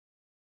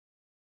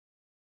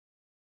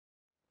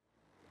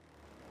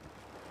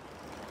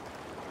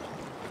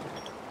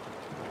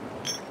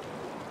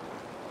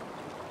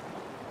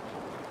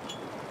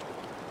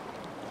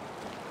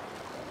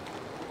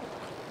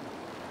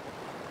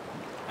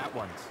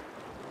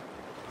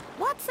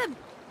What's a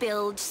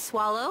bilge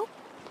swallow?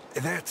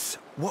 That's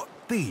what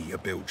be a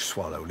bilge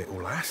swallow, little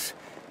lass.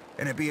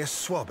 And it be a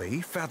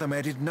swabby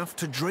fathom-headed enough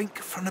to drink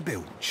from the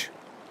bilge.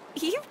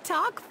 You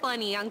talk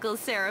funny, Uncle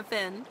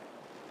Seraphim.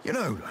 You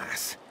know,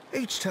 lass,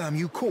 each time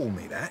you call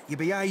me that, you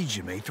be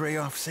aging me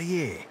 3/2 a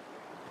year.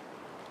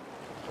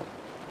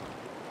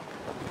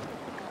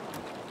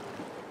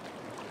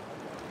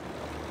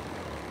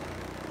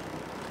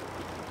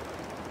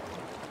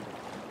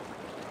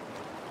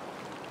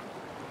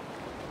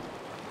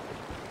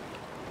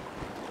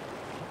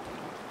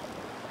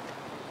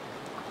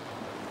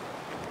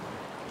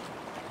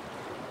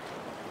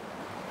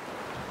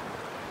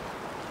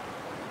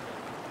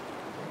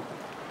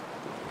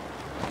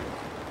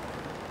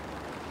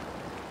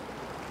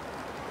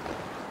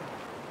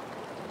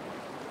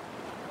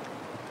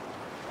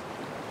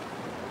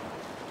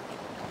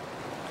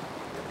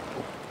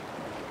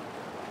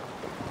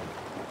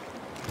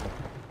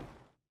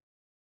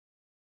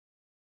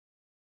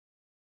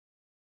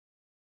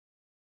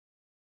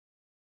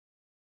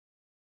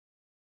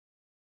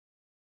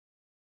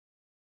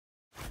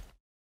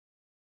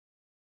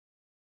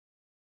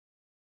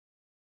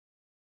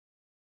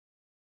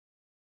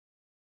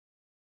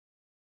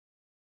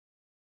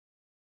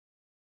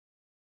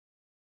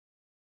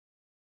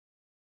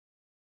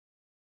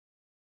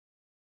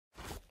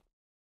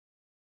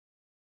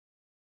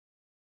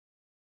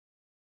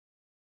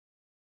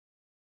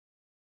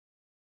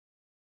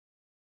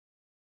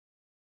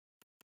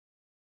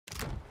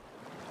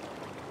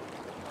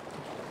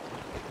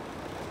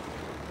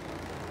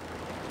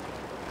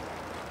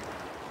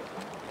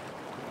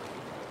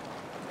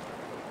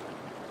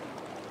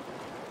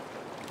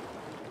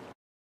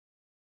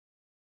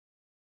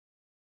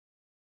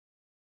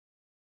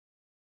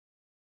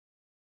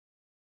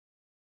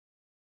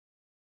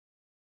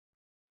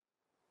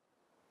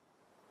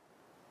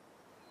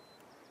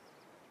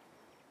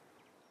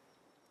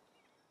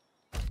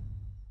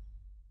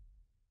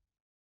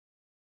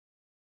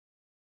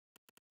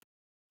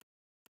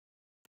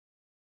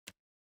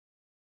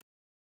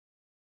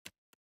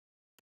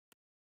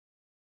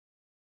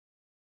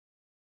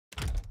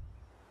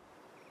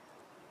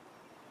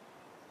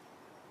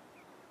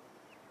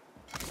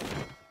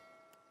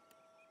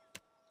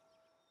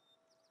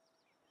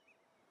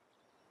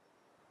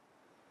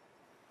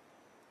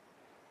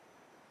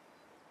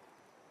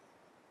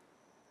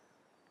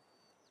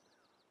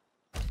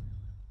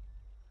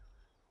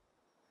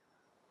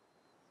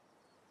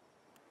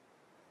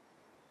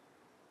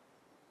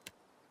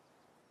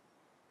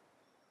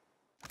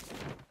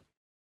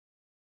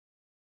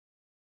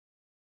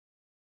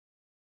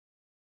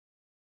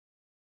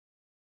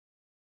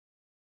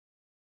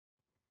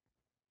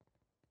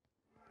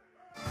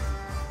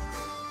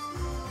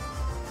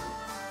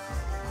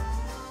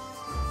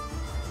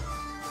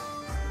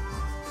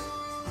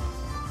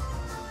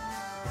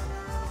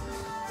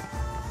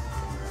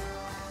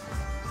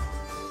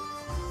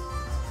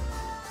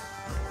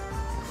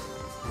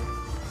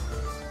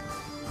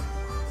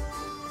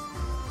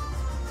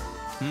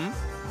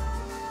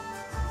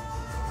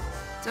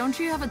 Don't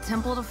you have a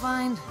temple to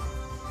find?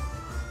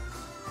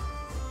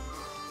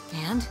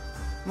 And?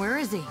 Where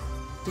is he?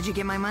 Did you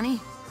get my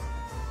money?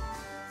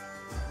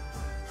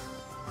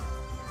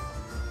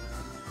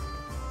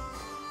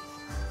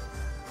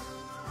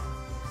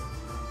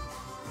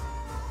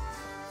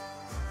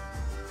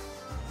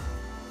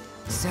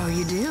 So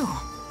you do.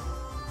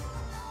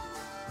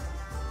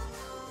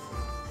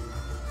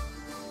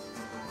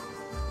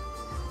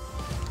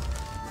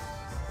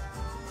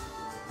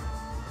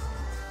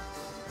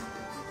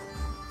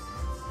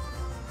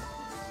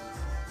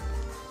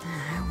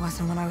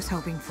 Wasn't what I was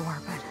hoping for,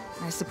 but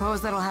I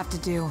suppose that'll have to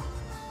do.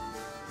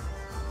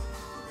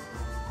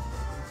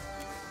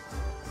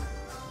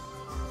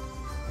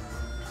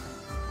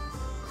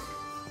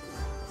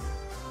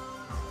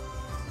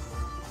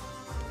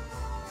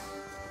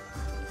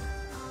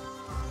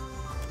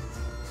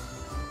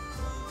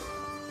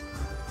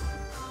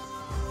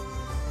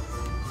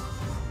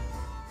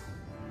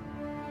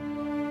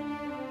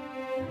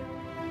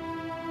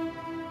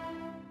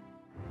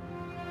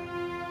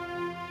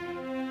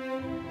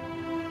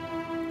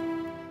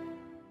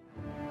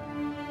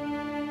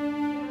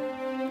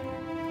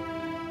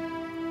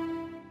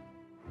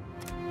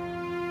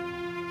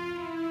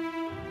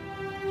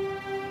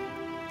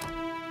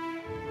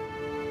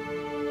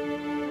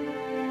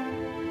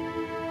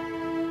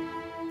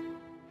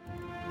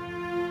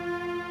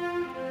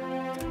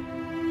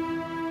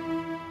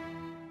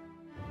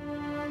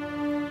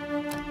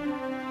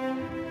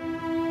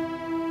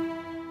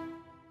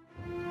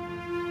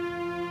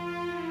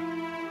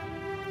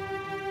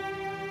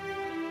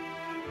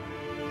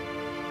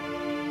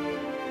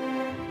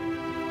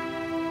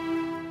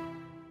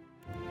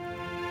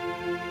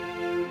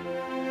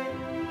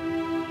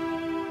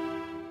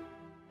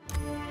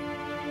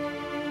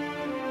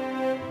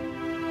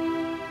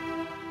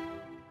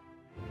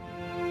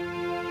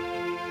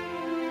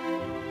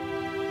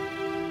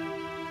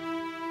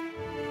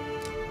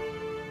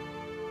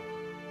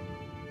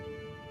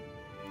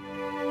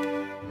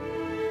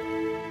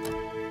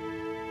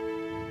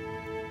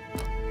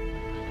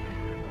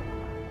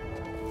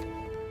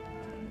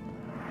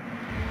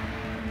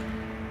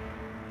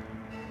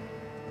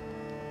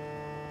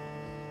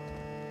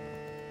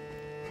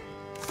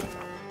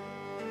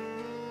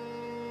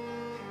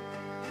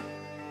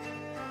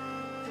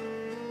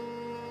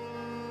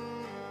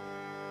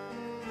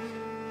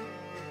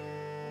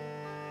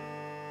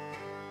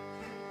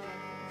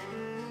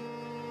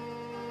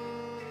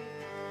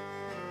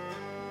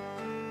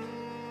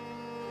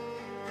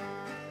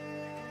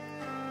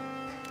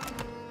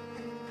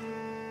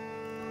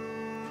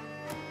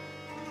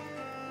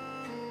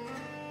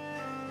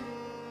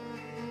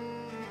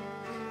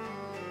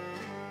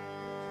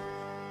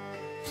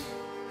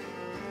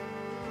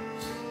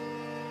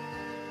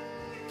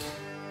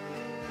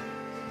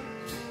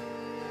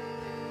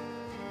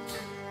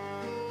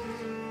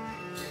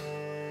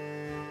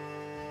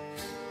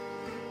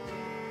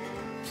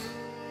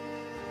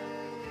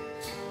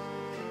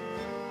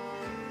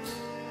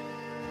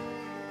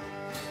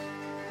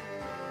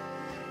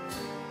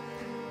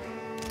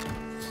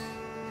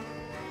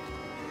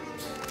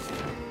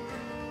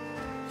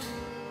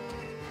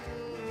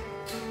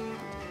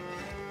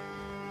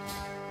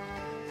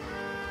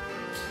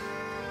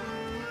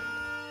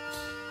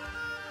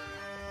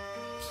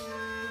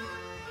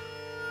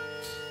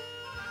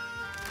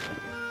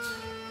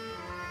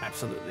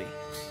 Absolutely.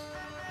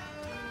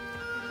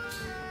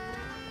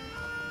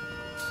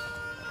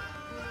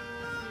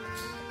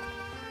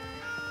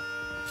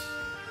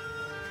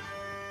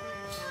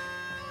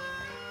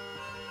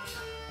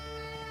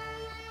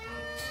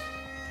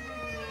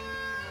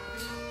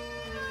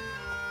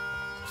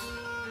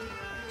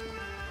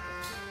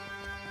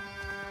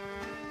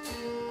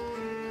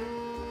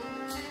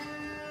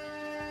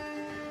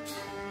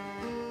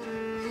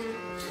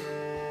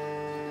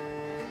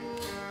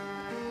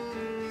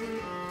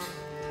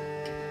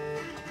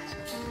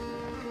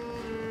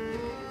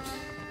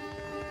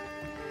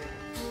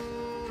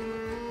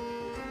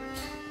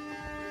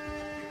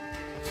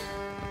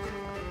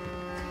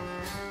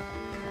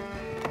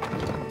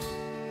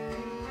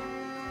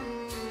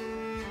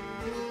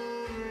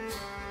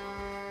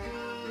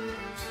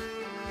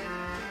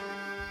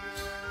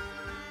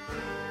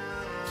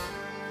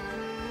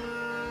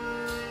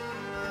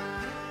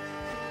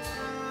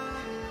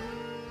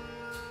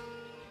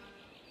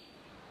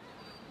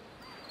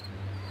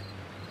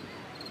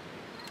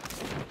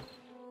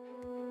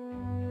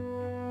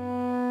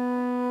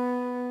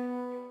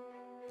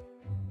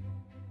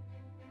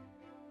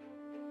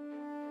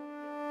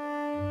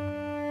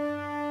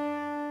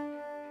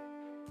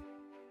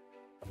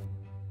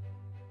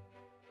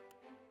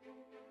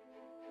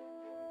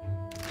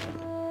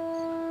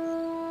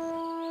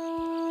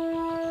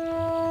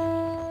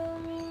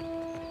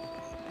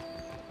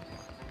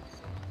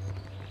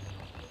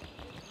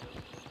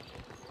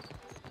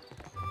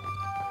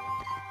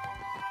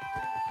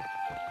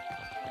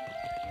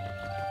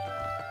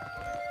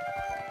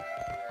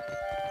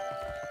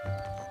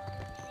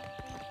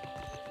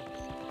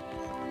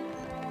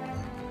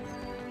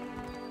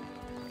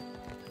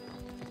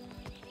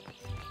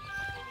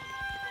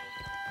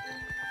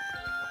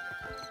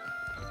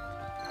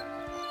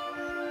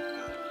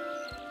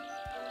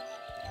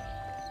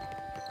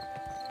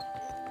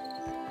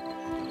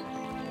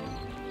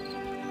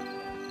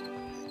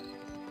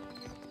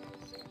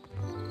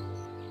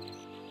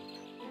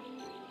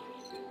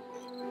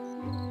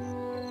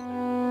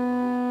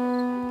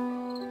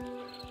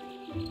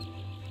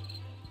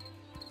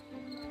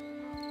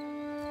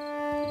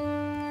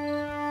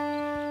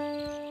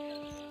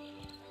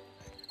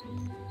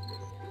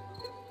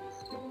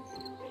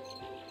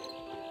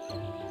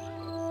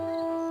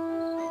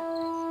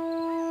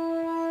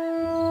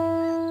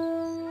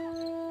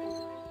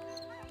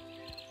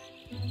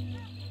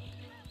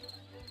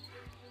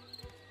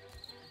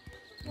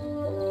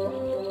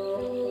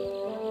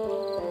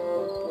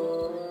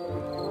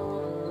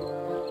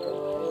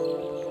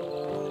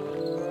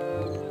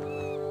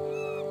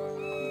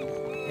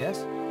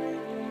 Yes?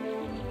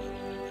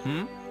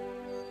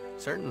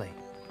 Certainly.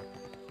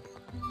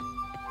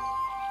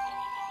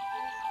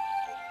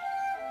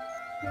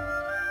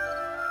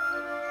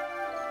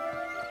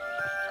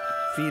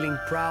 Feeling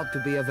proud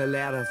to be a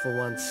Valera for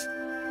once.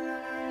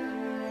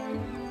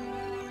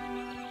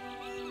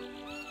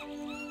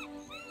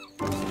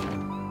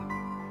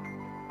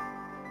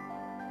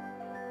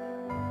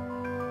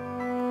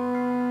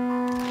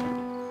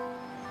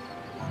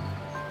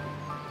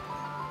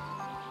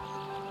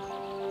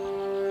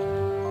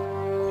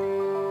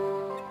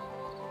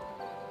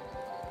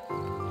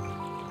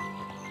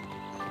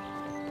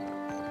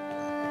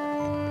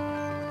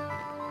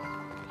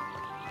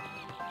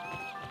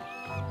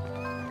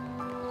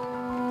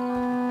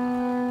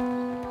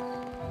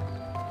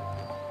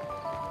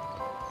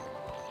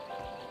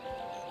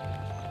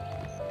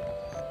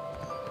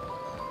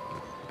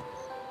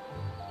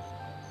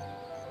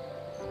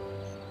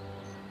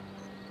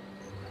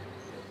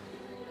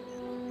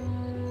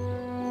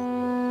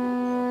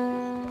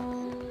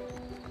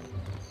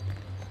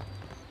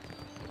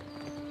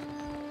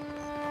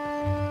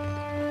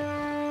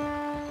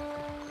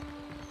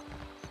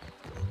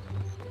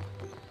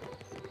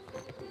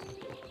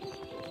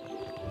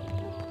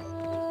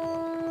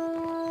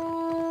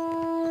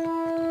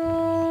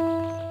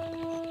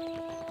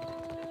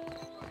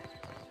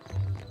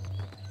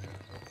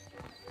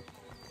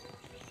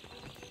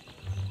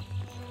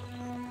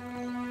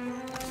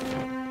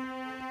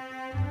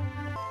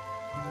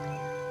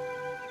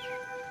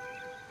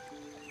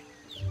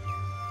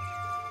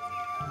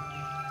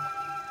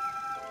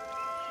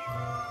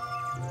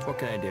 What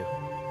can I do?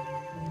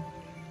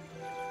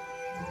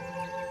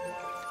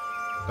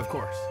 Of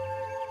course.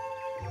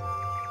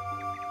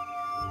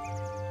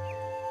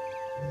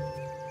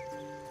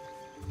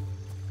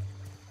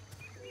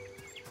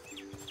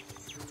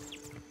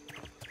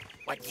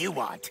 What you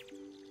want?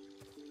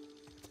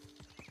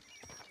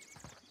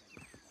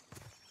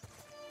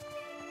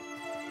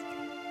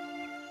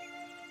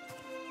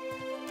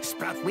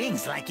 Sprout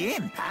wings like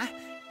him, huh?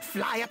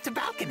 Fly up the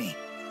balcony.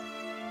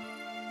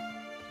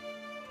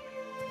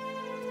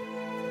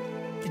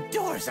 The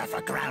doors are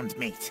for ground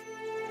meat.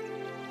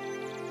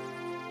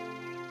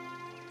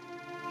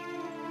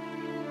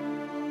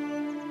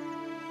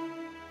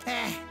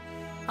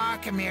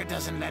 Arkhamir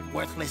doesn't let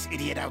worthless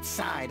idiot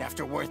outside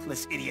after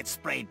worthless idiot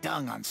sprayed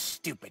dung on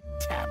stupid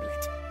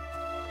tablet.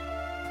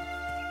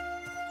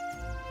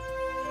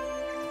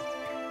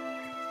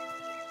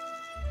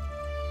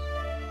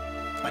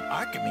 but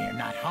Arkemir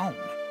not home.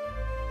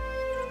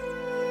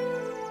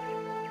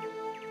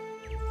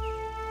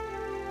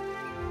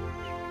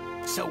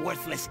 So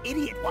worthless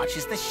idiot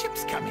watches the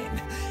ships come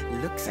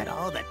in, looks at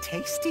all the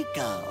tasty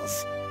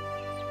gulls.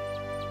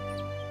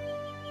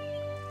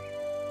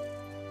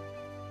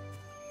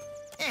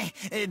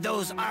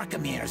 Those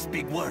Archemir's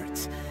big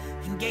words.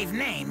 Gave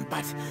name,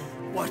 but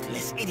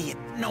worthless idiot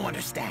no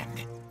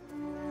understand.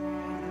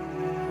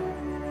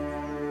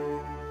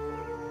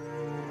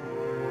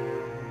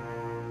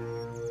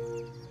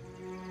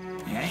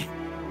 Eh?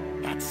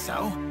 That's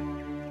so?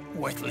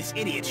 Worthless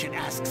idiot should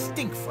ask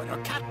Stinkfoot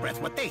or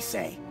Catbreath what they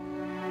say.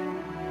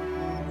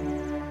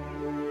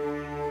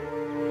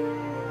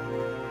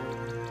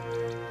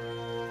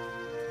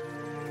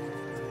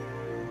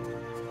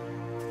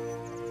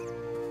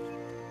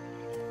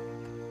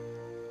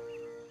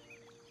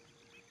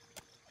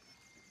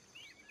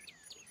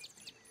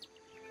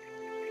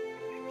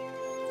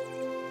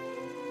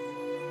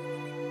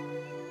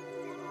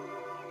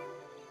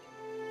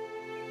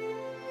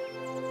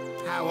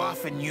 How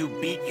often you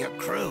beat your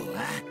crew,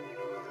 huh?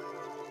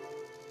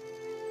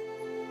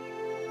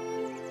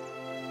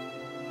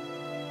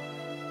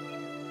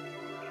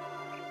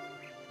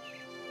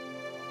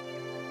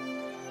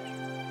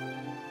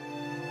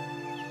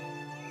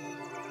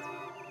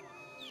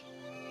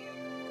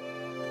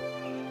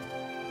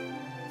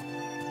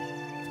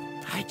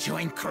 I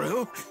joined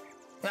crew?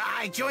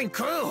 I joined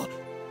crew!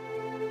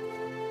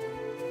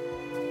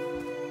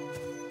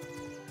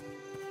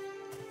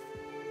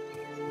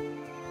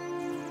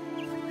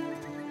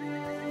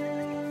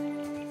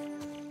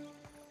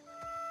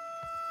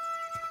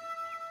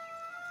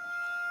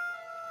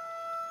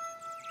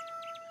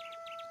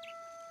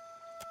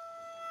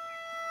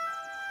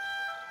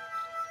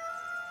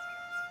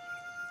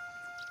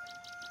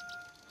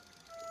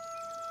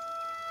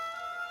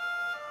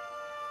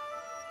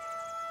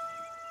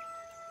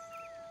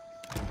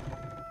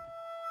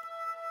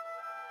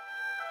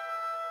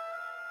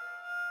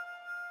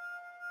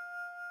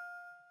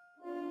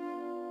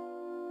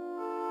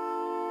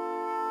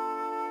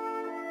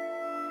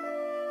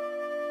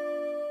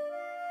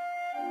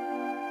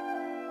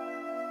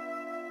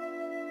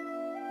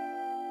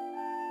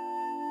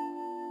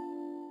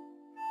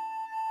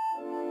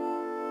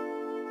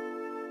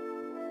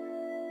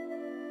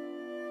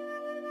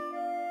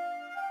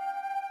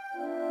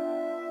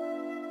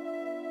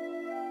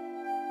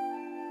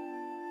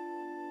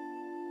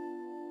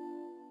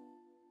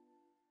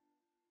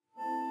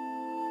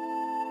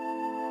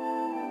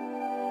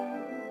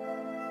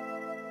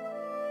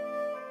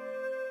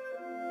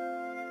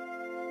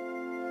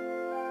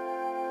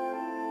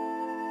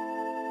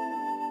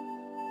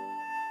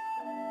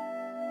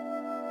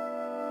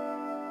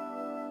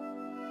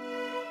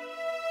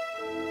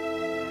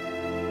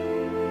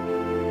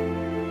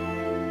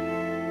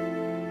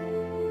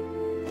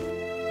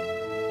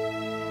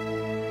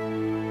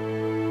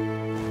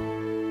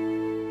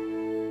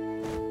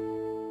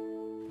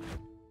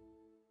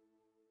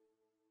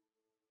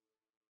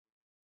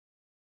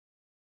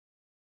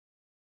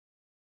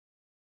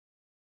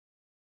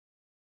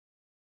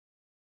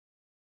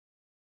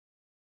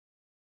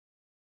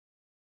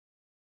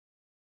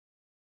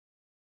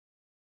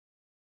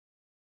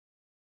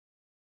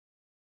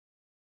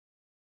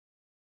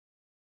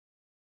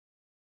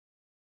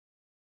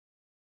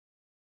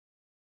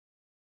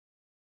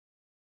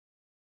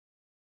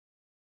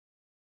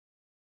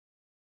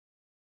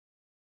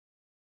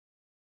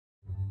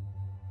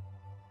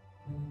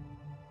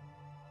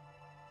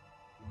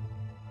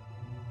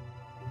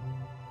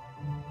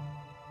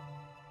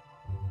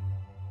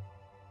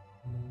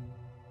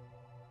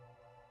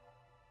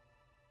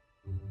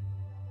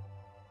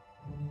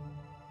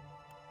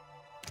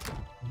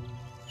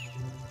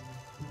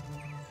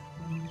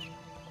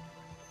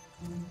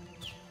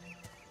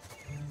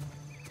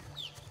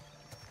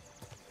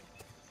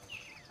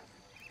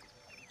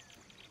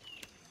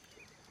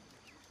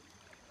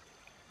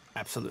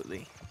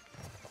 Absolutely.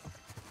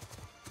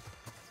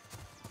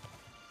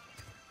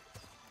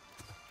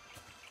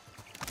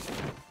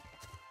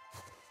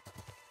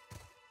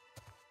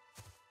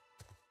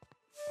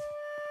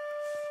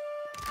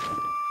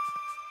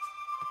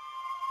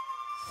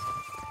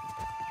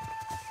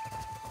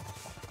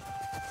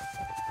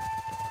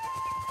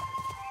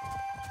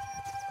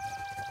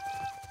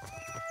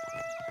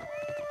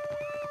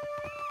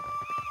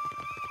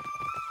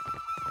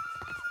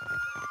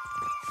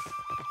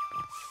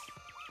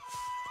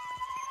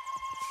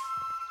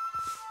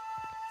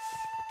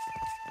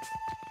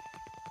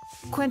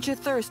 Quench your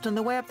thirst on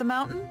the way up the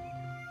mountain?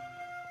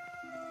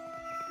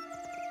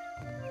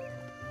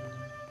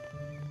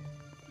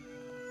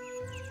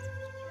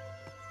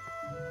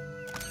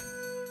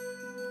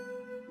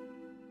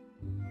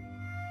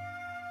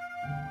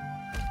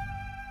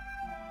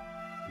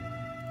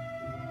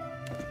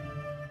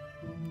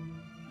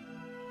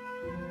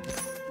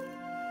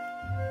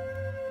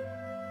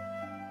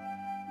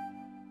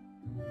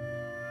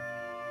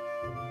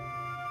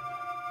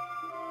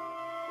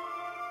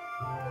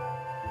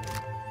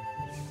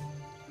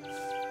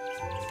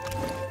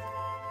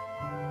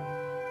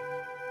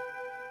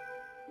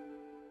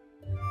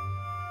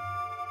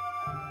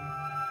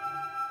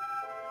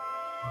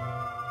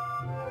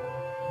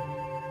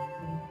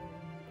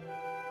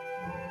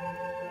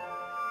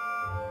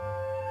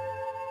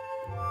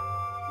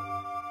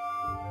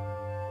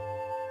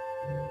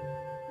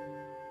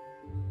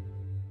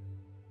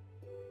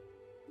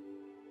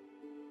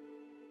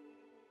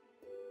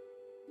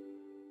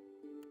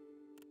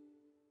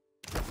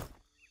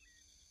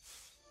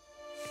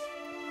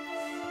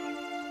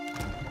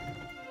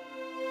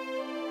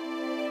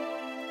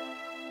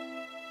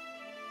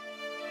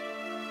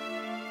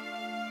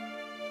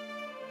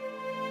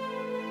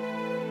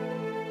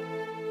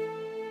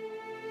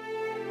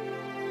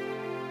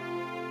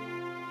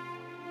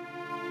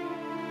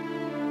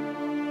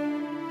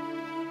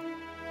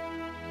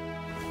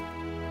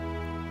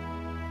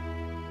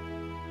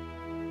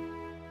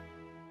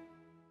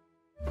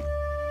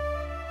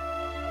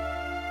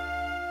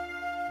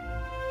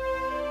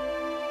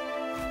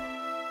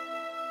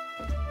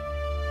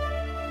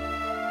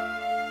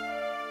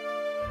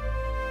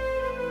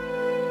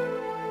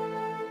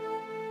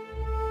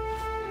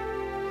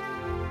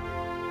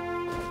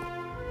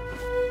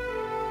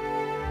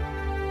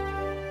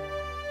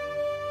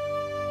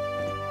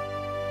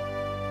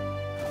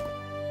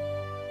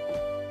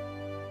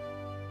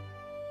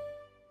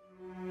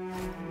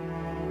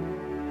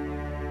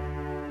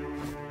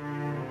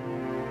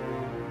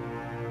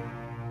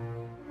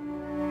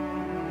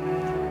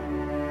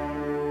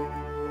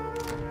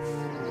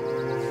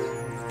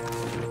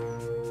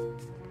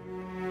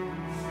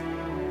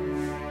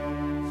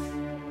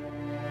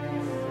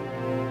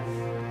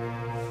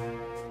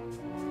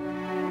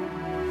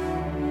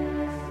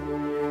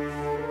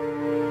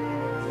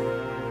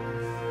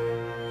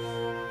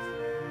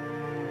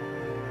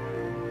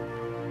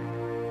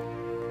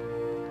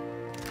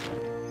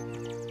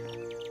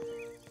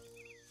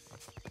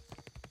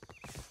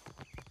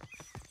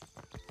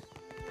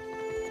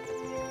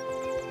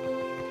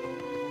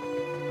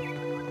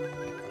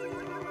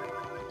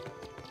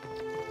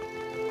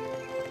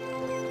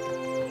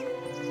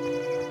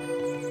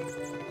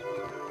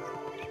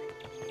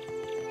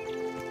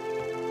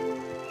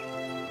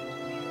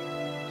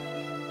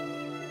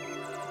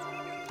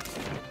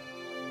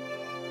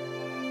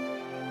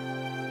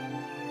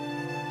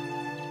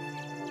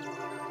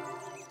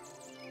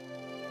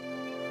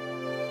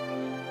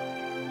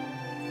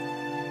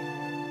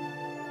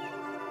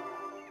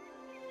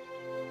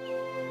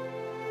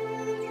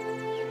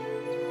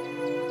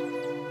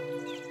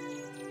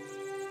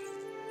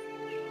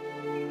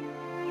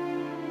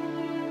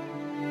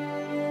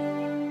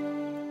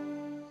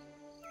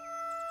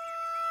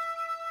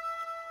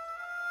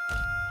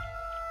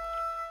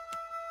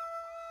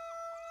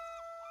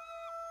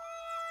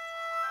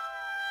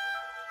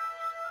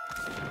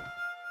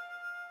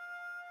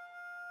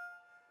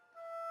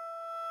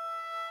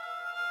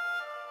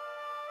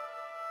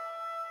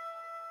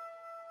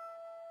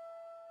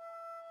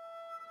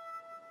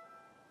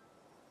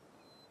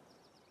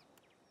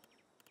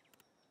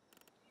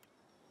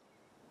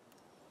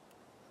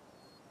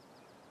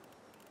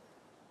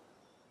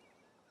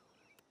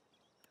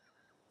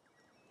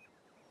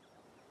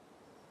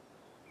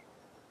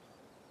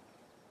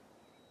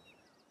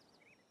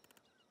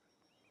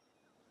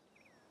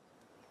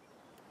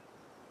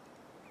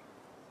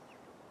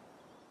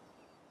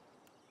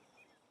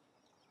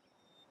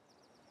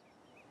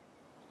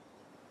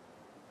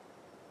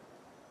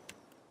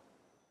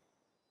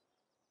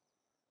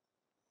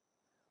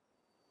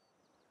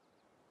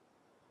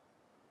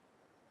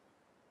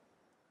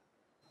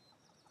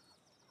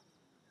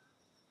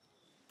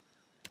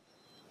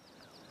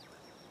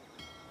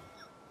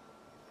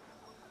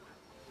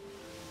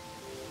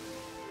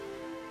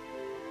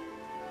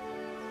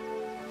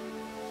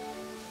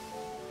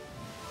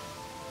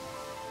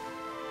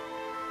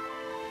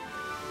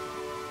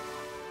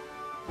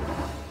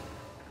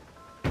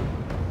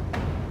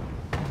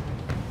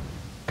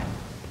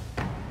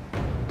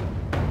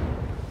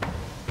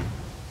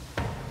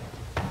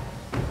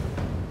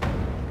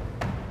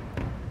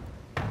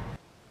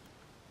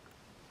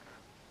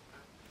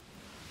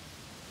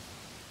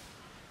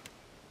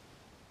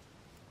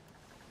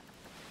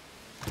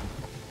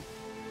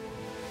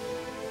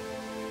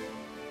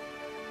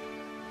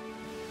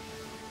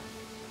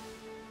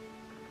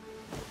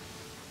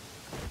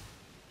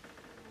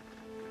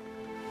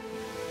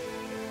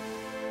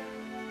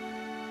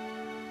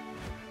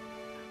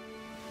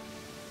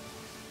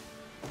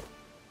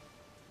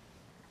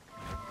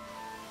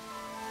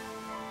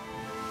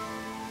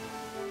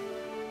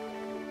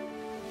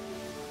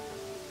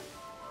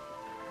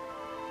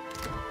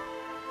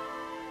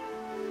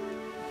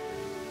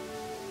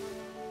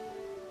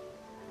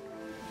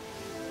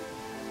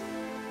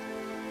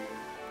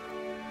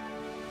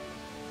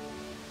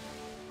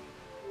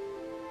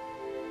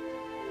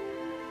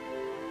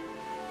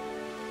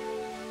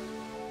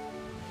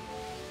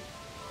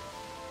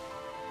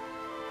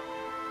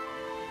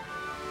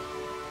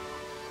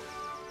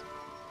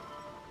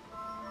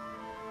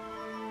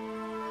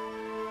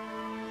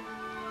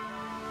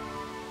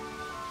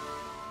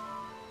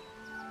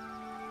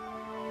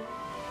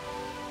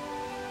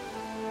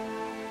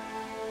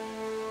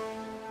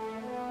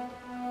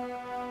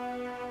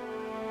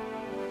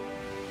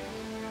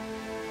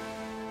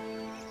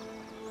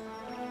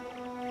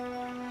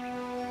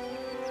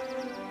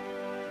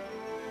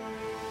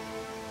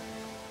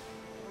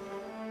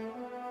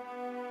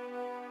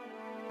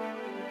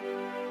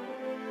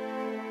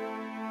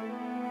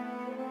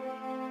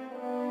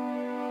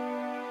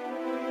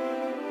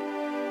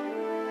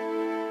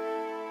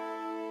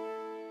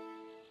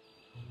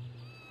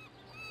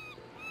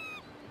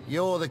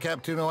 You're the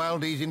captain who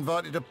Aldi's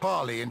invited to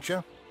parley, ain't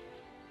you?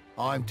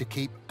 I'm to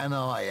keep an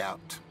eye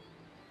out.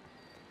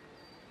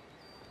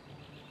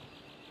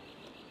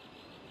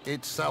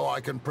 It's so I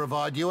can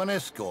provide you an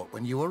escort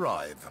when you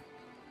arrive.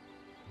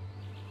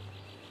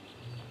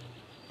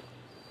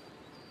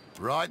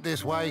 Right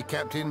this way,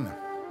 Captain.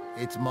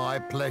 It's my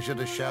pleasure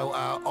to show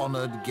our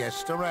honoured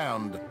guest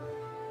around.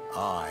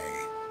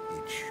 Aye,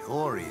 it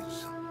sure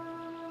is.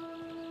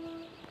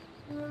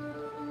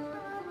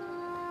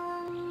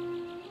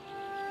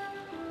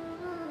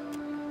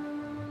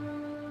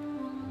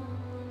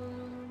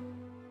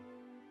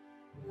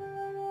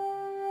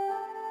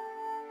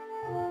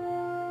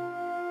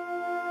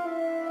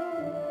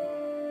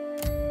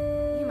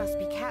 You must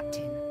be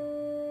Captain.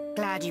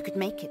 Glad you could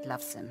make it,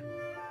 Lovesome.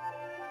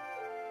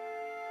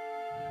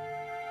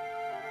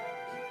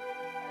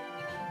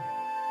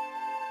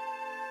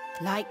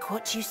 Like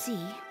what you see?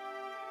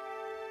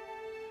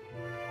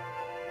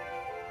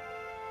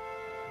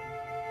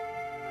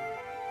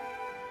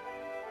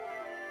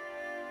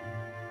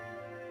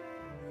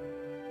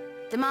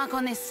 The mark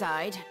on this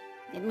side,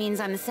 it means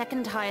I'm the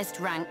second highest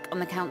rank on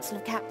the Council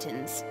of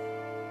Captains.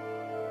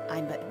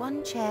 I'm but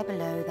one chair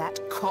below that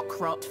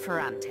cockrot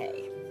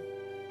Ferrante.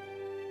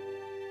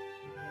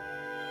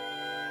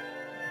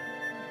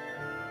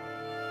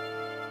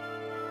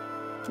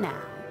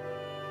 Now,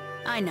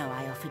 I know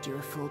I offered you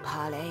a full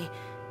parley,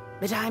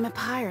 but I'm a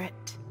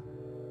pirate,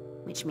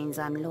 which means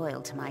I'm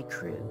loyal to my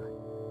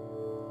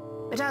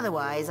crew. But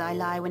otherwise, I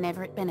lie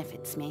whenever it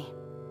benefits me.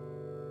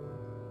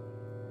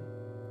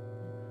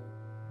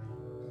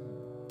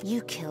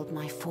 You killed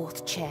my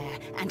fourth chair,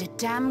 and a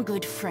damn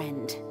good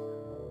friend.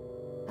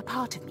 A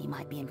part of me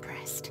might be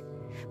impressed,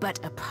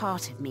 but a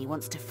part of me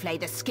wants to flay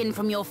the skin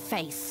from your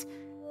face.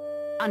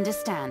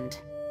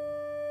 Understand?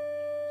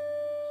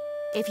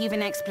 If you've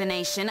an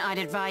explanation, I'd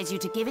advise you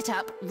to give it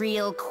up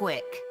real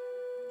quick.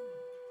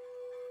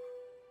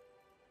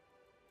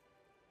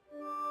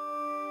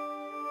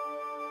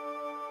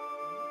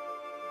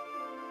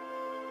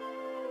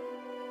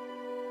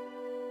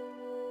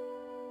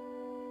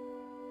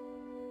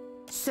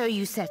 So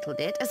you settled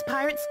it, as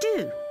pirates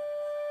do.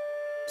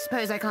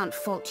 Suppose I can't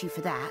fault you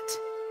for that.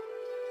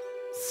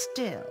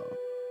 Still,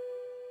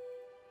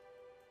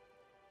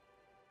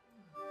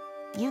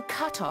 You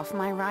cut off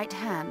my right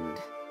hand.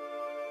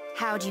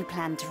 How do you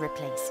plan to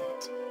replace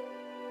it?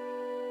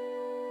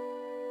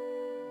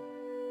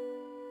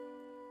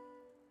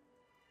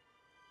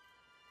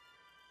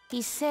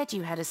 He said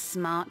you had a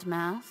smart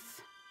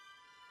mouth.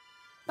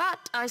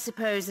 But I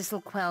suppose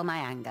this'll quell my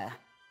anger.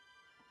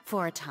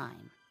 For a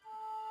time.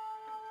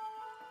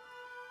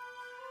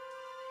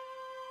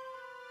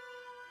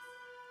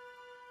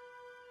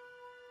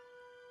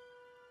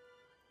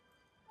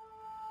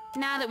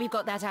 Now that we've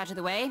got that out of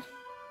the way,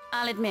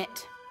 I'll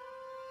admit,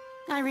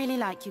 I really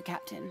like you,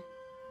 Captain.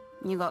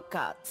 You got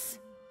guts,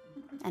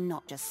 and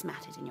not just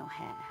smattered in your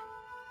hair.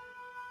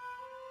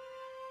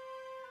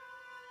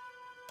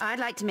 I'd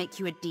like to make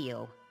you a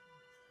deal.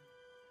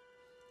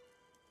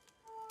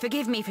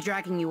 Forgive me for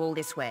dragging you all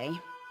this way,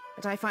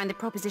 but I find the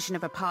proposition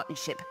of a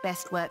partnership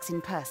best works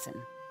in person.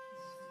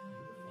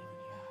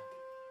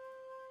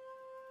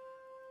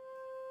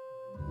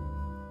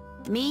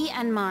 Me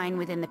and mine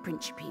within the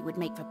Principe would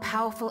make for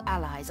powerful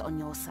allies on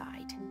your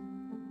side.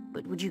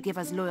 But would you give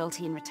us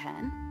loyalty in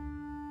return?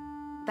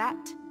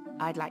 That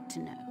I'd like to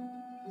know.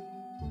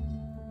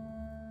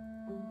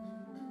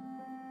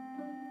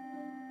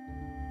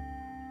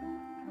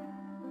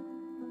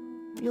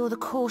 You're the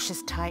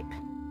cautious type.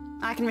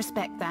 I can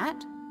respect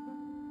that.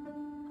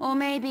 Or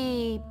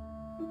maybe...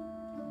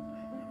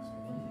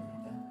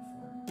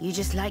 you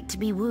just like to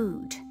be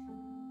wooed.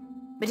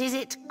 But is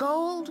it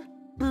gold,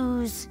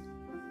 booze,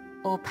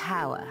 or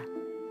power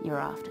you're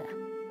after?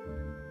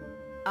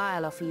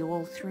 I'll offer you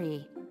all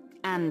three,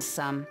 and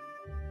some,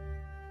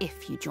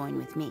 if you join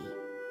with me.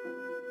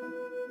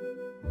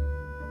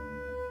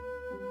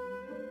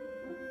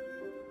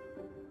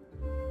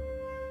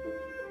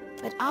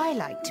 But I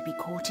like to be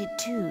courted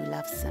too,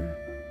 lovesome.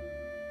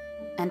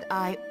 And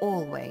I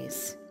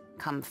always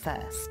come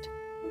first.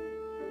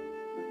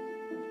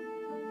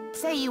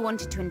 Say you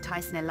wanted to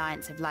entice an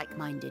alliance of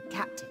like-minded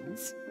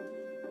captains.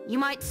 You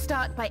might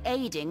start by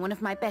aiding one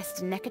of my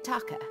best in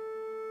Nekataka.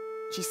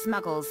 She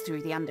smuggles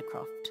through the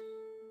Undercroft.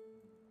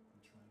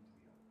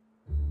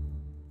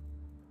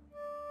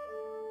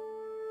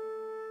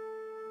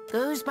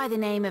 Goes by the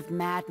name of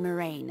Mad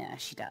Morena,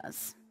 she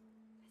does.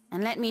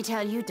 And let me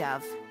tell you,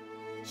 Dove,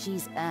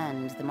 she's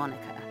earned the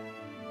moniker.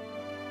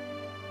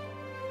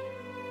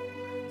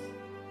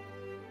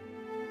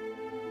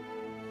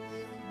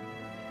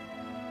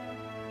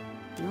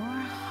 You're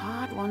a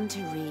hard one to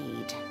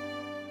read.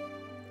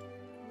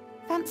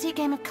 Fancy a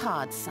game of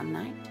cards some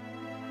night?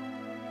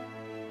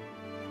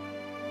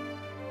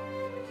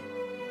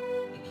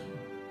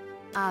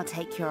 I'll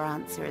take your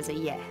answer as a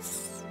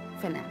yes,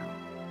 for now.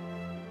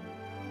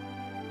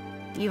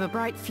 You've a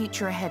bright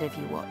future ahead of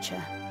you,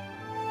 Watcher.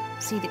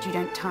 See that you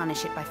don't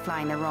tarnish it by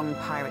flying the wrong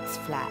pirate's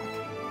flag.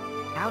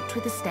 Out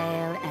with the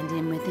stale and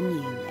in with the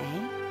new,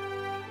 eh?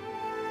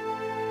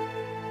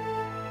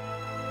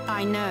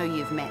 I know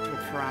you've met with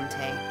Ferrante,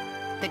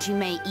 that you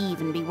may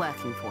even be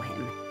working for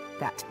him,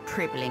 that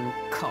pribbling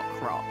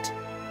cock-rot.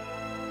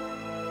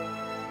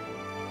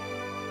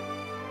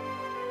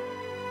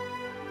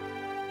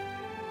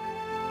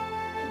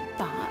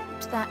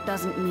 But that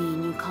doesn't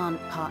mean you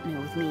can't partner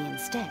with me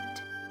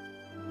instead.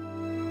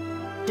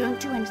 Don't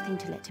do anything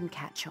to let him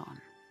catch on.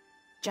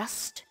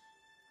 Just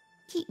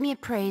keep me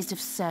appraised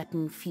of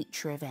certain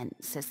future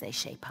events as they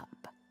shape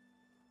up.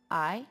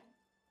 Aye?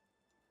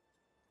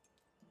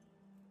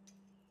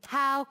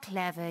 How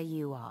clever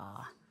you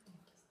are.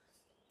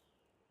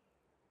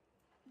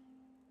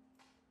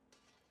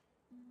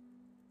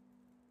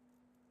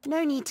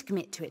 No need to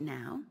commit to it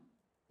now.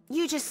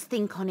 You just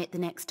think on it the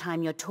next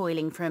time you're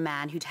toiling for a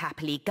man who'd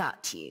happily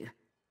gut you.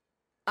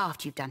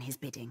 After you've done his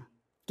bidding,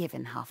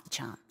 given half the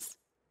chance.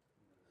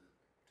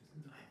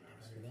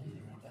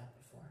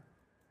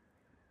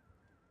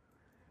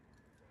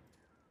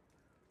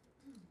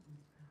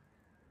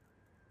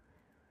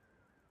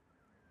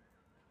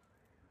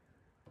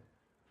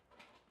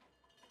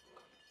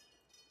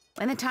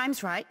 When the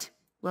time's right,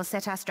 we'll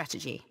set our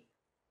strategy.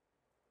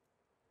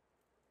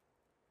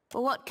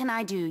 But what can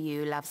I do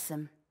you,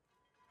 lovesome?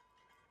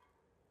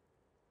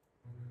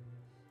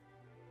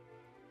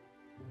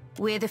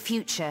 We're the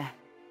future,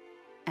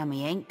 and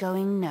we ain't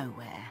going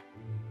nowhere.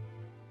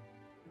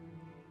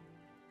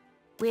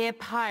 We're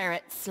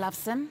pirates,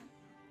 lovesome.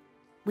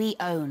 We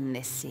own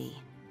this sea,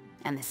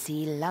 and the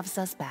sea loves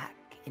us back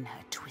in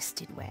her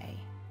twisted way.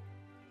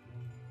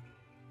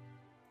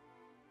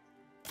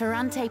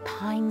 Ferrante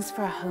pines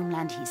for a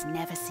homeland he's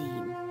never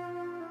seen.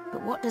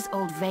 But what does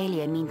old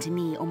Valia mean to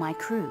me or my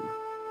crew?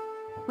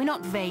 We're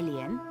not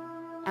Valian,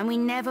 and we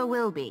never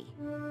will be.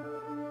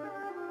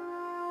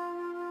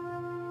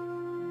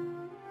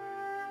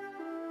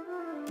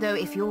 Though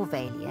if you're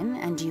Valian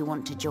and you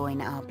want to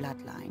join our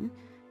bloodline,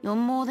 you're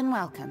more than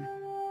welcome.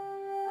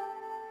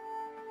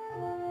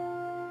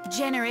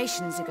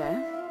 Generations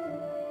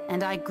ago,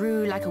 and I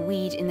grew like a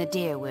weed in the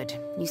deerwood,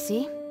 you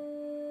see?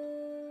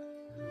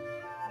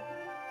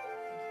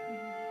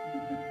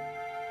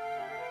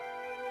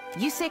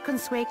 You say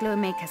Consueglo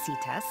me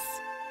casitas.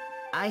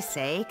 I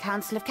say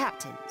Council of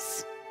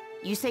Captains.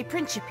 You say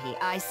Principe.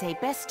 I say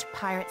best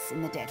pirates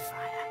in the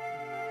Deadfire.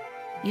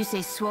 You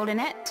say swollen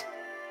it?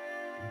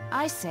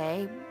 I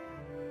say,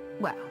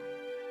 well,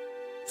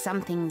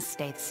 some things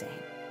stay the same.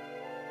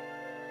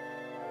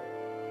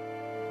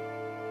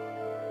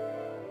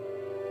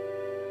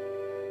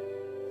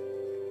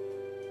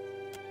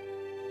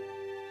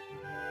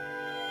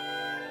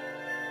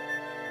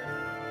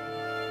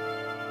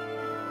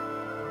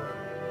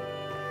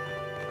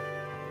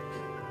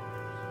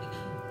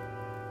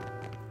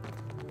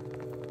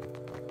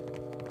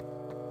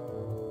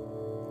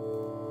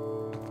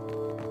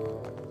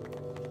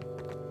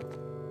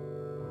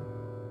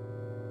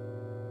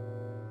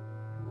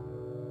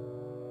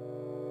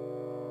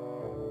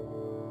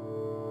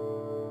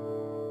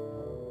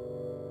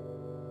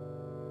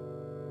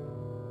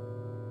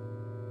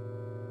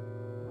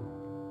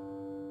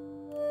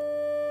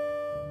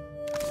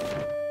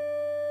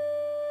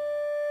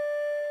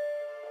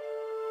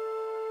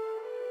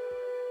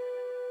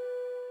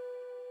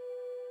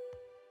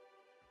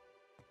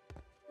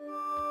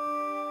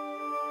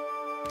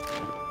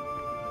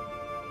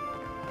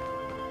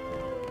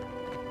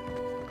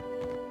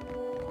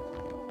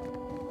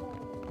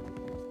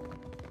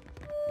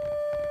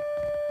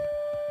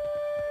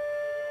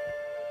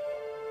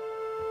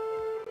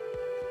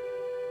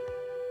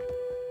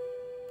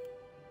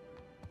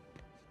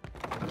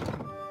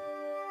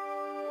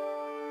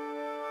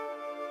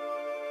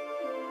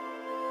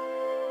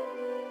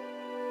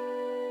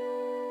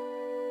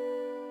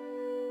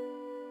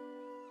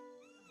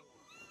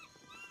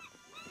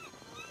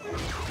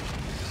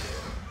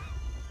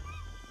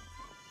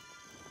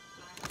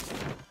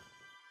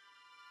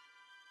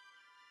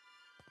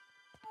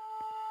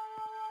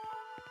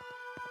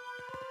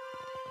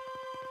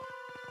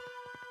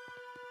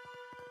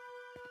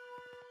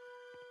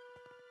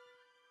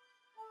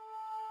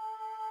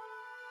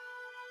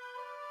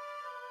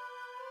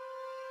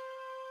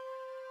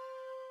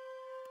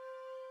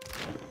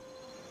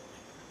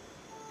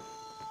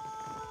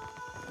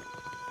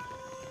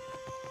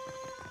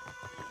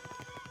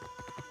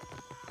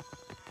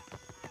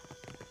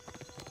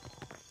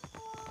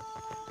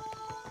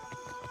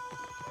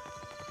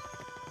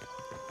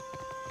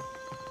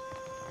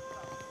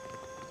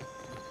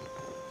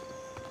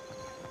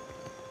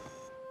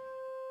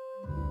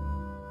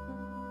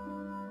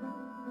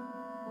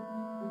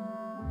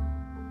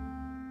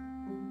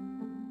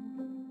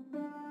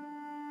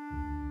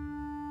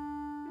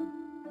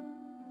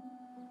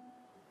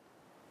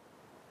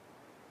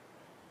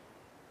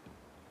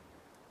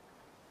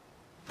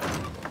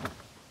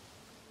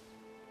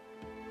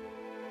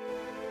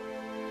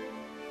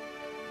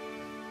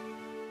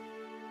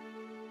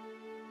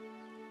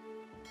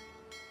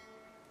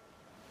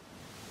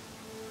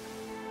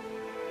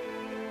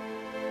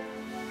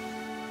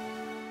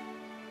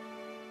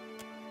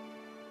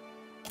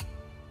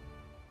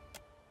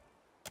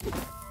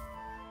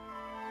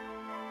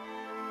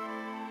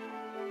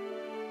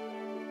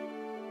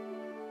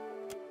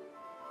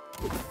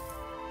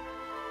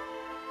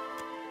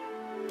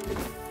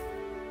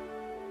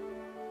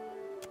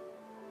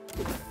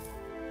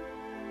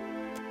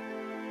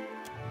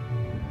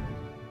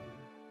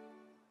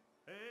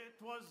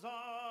 was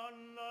on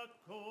a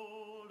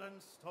cold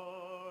and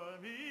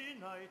stormy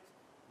night.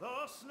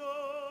 The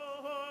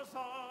snow was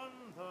on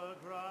the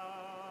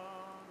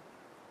ground.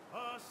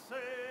 A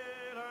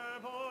sailor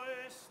boy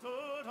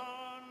stood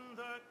on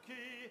the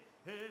quay.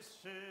 His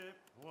ship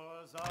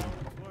was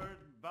outward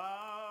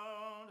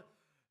bound.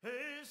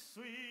 His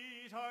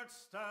sweetheart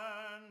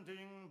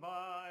standing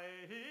by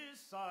his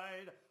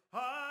side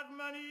had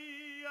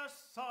many a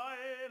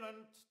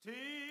silent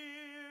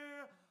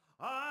tear.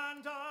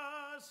 And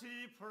as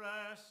he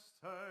pressed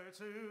her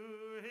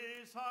to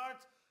his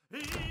heart,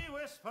 he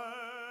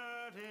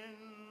whispered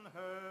in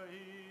her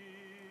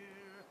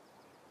ear,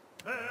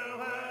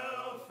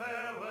 "Farewell,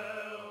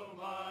 farewell,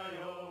 my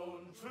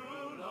own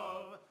true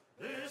love.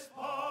 This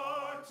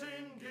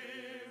parting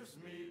gives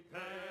me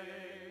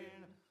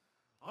pain.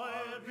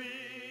 I'll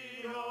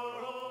be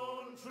your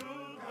own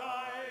true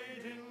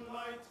guiding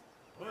light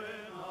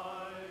when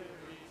I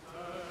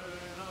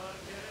return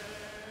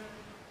again.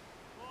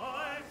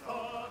 My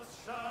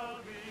thoughts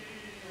shall be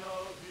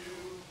of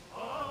you,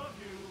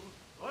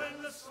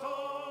 when the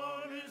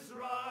storm is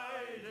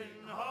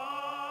riding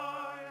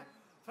high.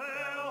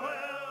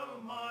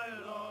 Farewell, my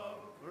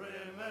love,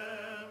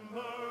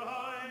 remember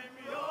I'm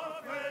your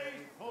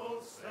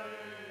faithful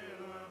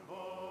sailor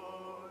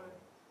boy."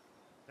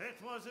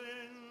 It was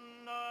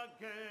in a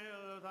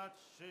gale that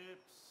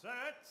ship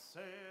set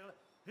sail.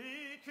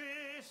 He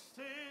kissed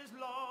his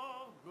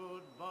love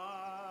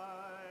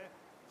goodbye.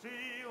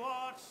 She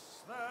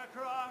watched the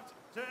craft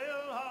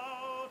till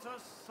out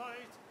of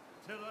sight,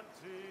 till a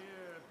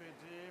tear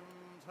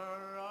bedimmed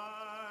her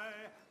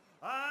eye,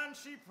 and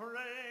she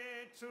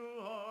prayed to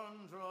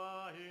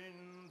Undra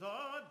in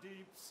the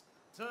deeps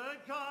to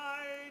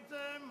guide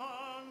them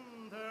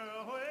on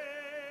their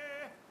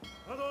way.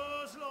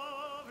 Those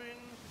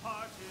loving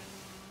parting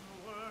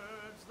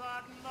words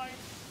that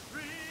night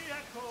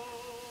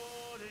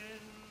re-echoed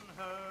in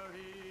her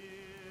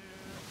ear.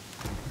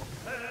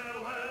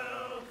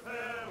 Farewell,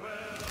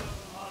 farewell,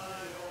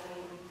 my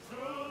own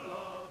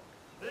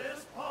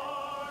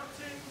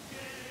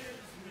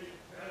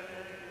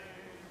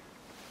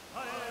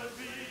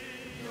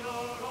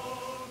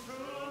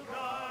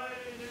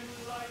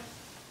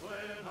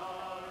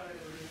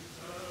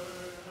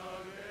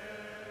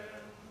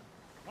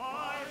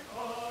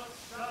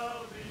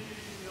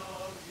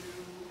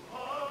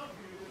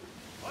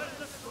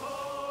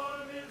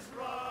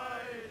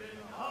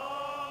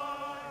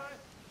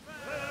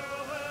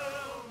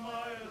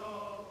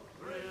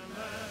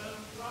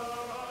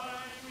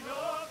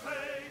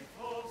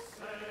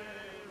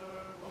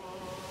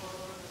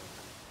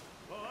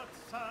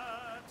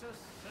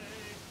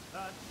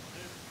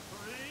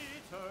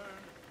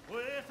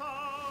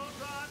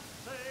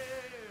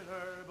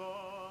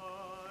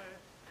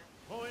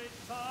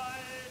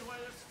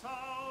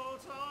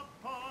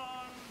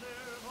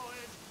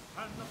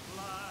and the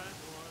flag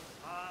was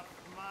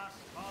half-mast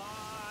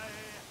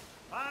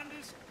high, and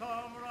his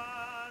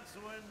comrades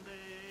when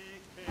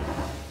they came on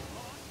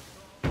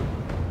shore.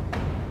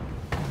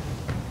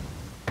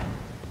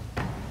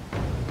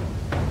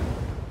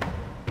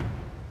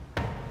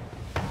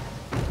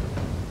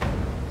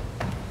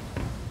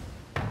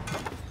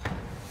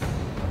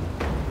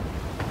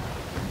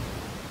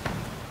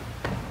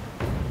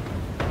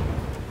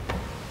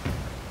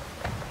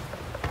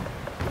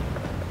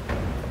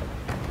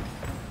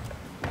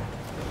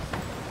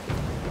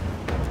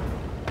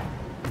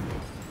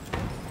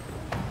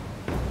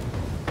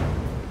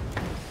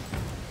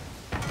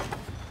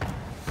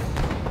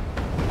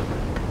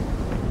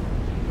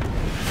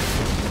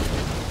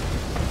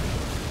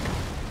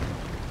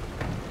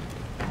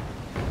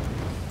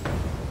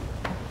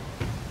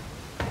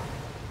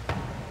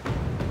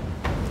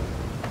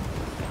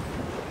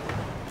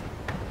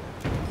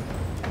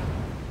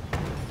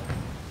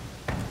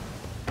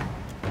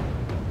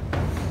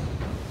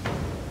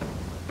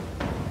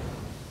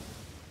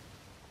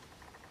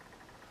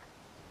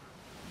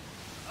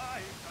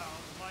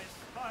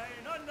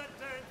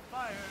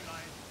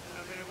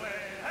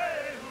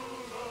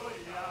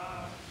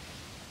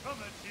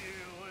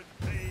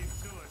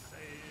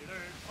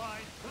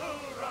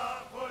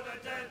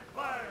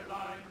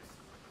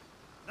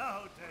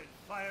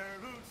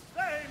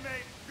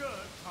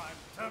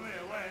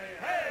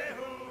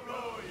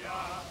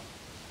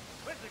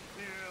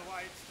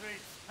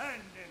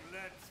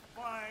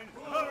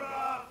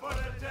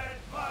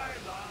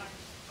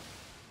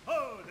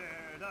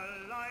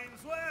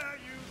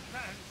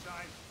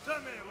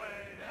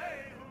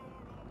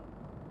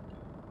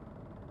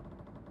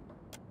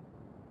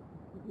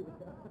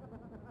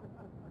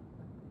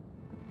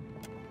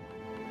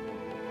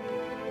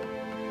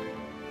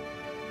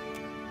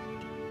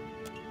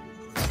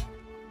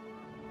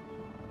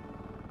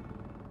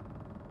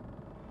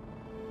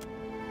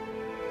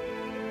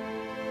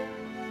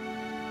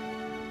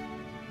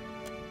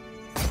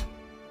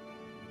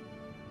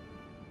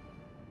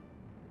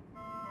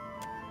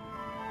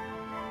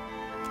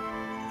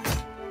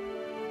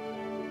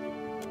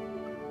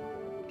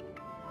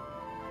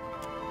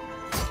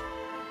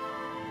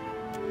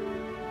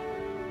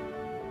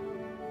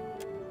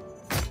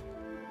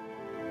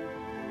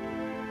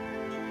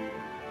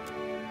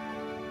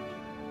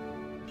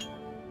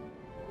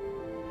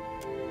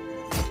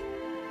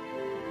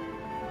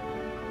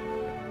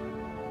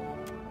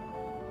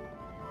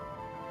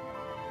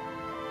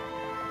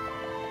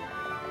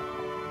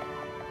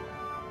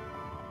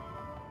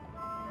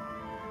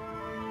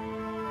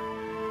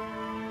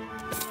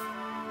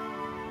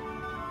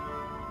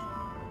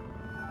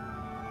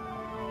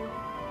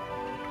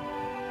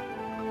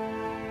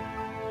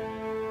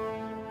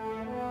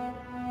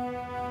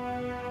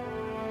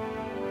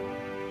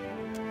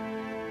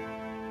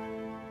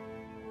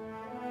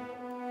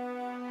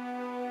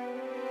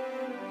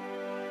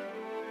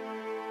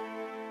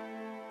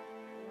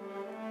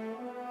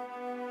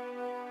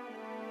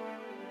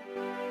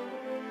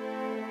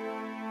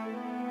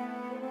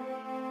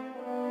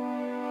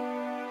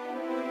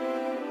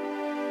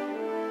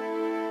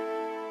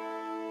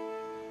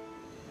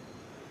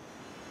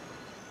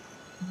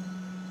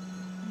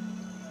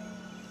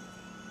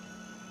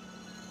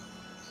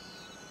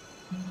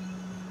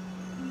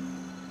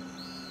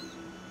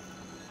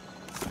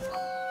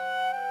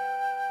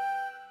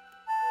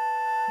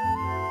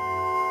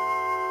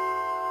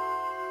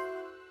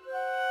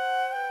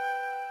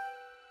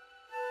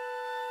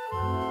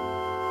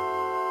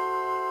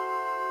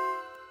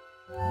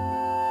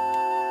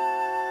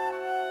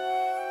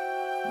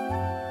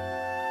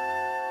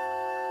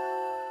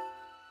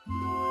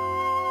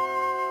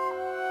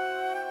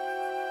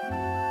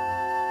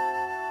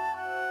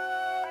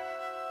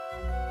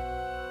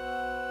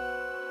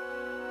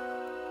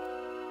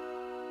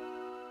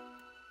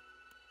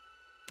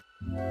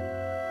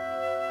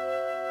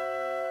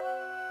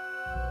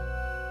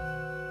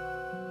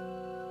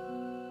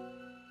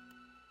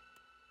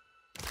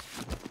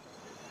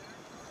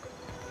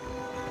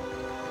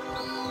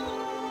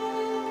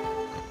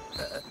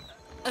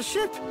 A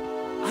ship!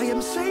 I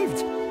am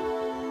saved!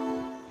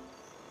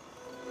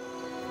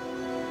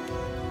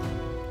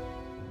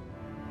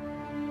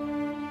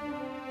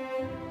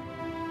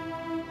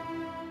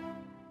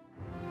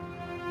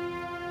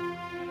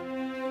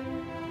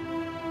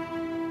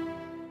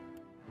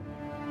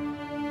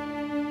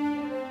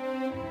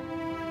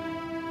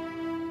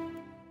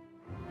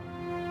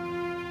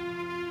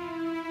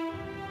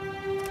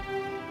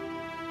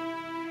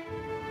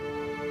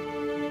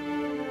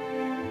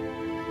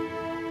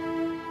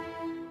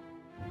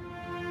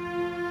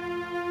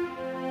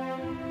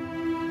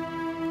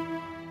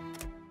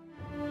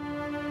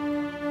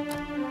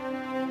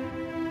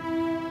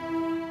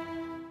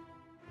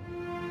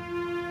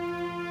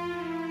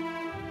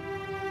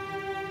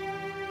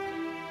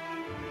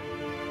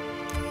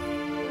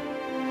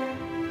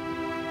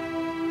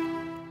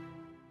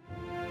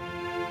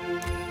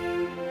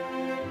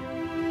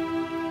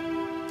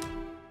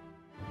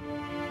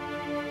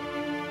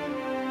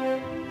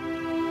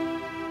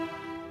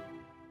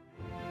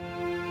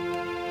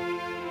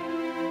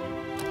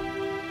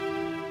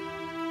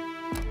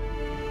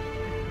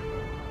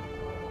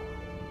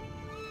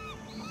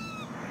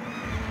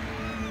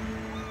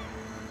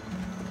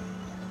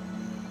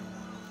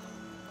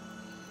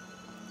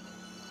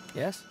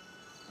 Yes?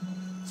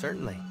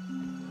 Certainly.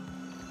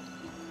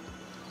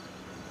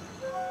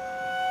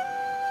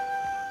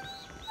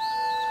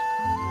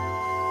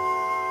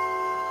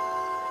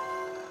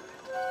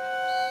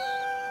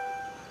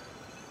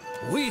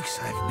 Weeks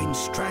I've been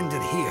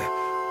stranded here.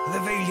 The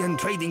Valiant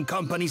Trading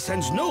Company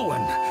sends no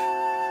one.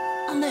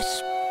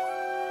 Unless...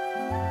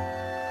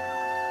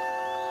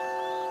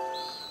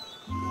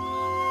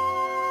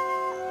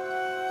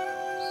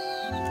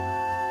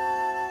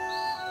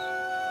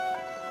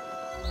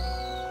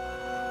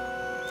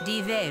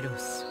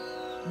 Diverus.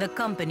 The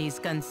company's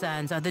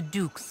concerns are the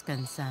Duke's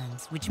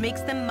concerns, which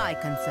makes them my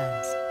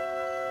concerns.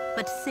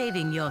 But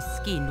saving your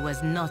skin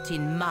was not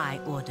in my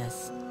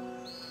orders.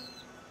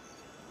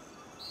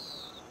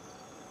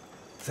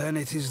 Then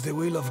it is the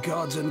will of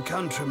gods and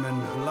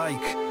countrymen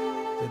alike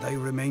that I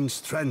remain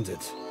stranded.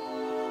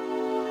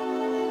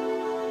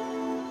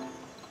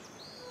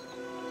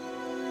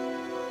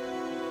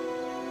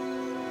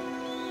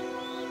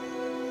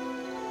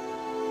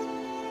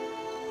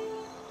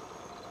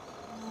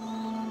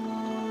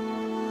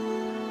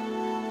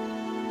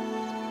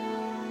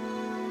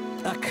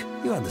 Ak,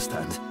 you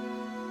understand.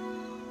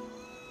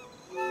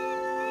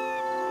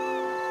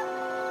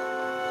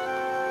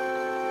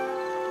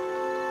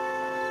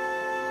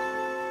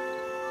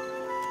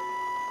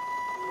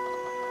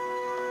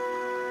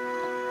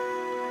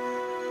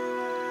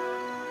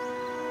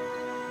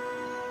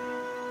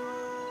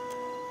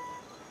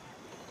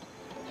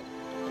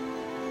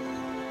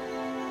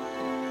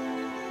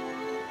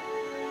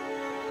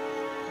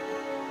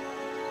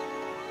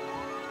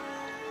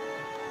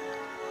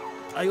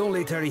 I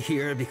only tarry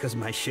here because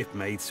my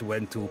shipmates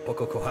went to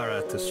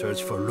Pococohara to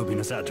search for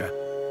luminous Adra.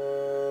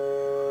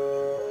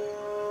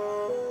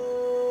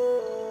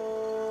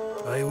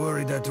 I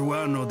worry that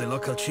Ruano, the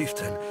local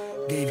chieftain,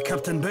 gave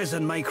Captain Bez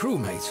and my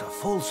crewmates a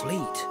false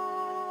lead.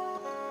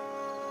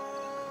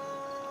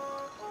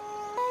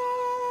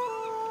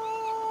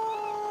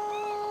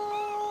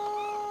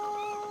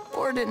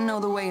 Or didn't know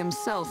the way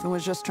himself and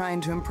was just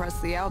trying to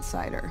impress the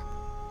outsider.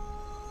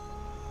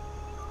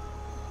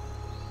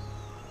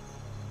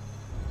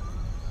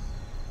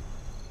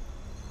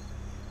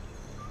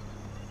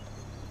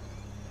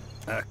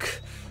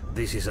 Ak,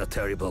 this is a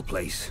terrible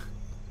place.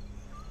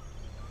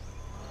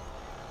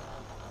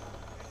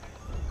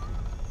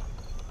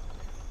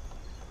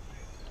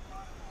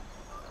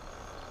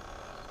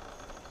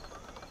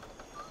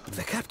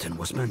 The captain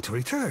was meant to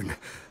return.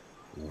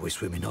 We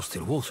swim in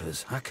hostile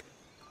waters, Ak.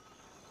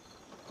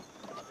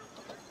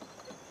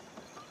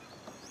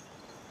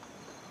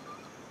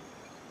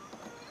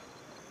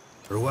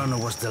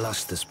 Ruano was the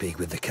last to speak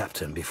with the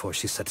captain before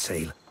she set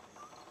sail.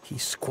 He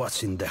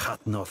squats in the hot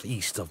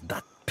northeast of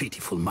that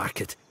pitiful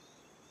market.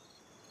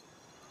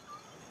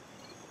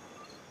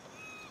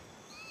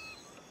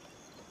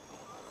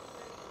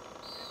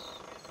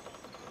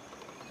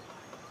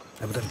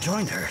 I would have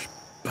joined her,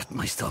 but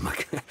my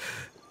stomach...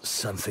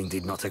 something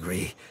did not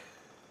agree.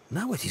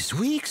 Now it is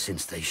weeks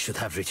since they should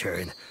have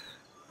returned.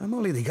 I'm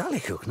only the galley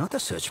cook, not a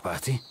search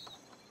party.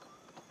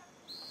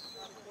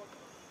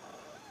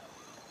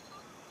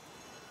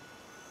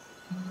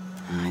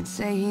 I'd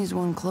say he's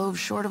one clove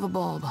short of a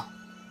bulb.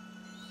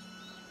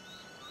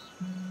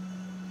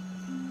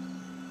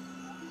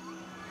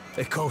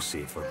 A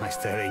cozy for my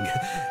staring.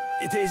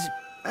 It is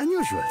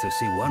unusual to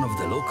see one of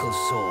the locals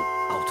so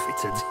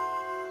outfitted.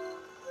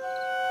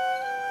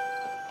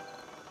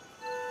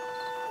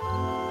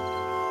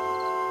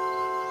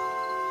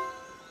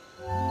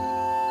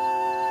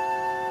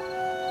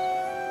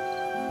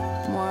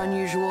 More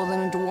unusual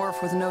than a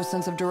dwarf with no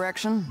sense of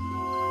direction.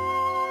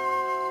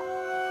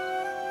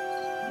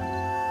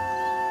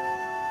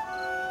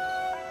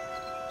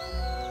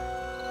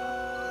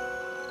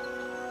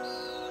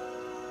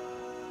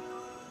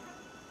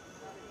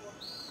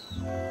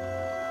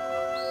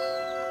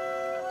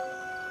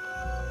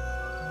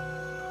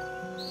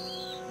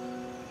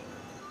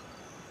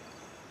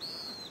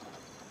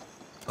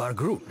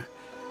 Argrun.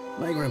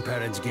 My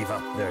grandparents gave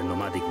up their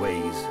nomadic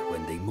ways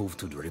when they moved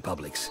to the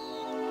republics.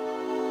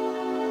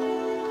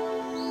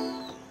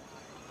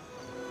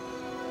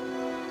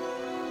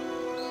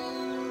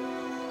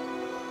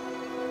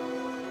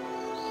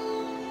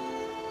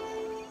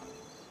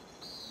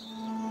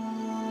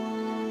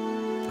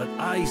 But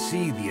I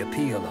see the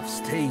appeal of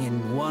staying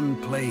in one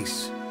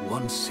place,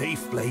 one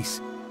safe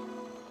place.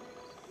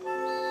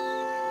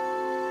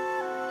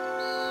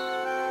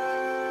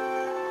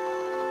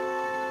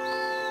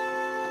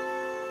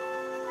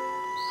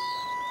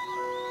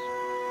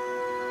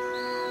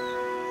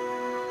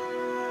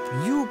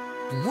 You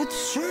would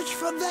search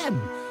for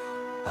them?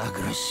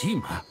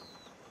 Agrasima.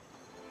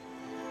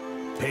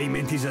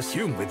 Payment is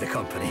assumed with the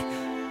company.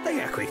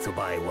 They are quick to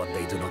buy what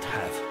they do not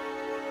have.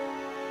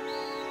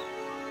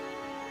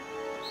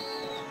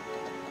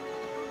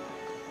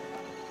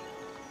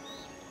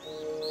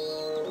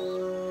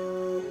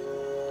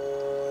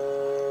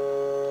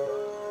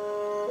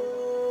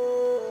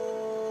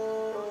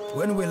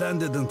 When we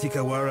landed on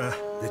Tikawara,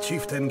 the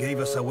chieftain gave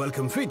us a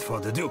welcome feed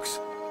for the dukes.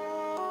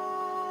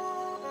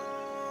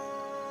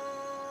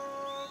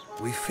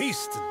 We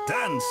feasted,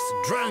 danced,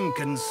 drank,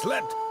 and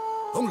slept,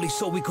 only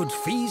so we could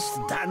feast,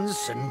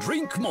 dance, and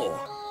drink more.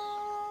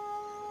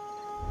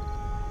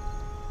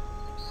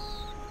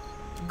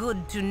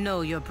 Good to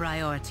know your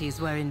priorities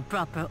were in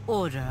proper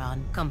order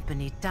on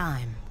company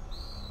time.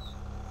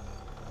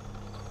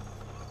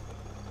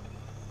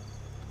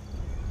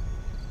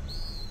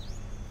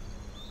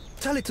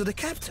 Tell it to the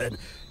captain.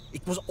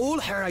 It was all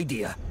her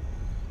idea.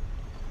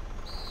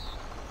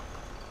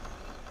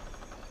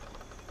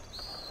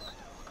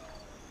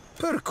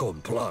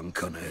 Percom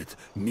plankanet,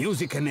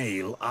 music and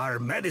ale are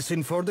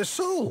medicine for the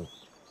soul.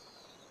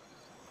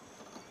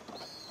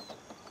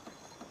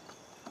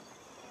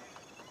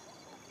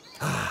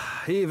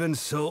 Even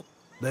so,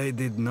 they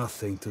did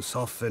nothing to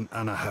soften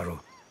Anaharu.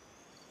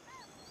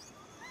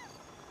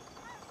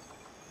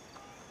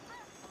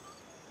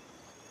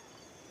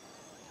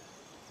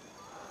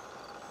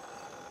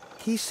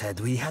 He said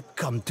we had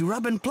come to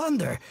rob and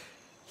plunder.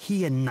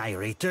 He and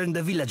Nairi turned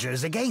the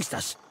villagers against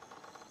us.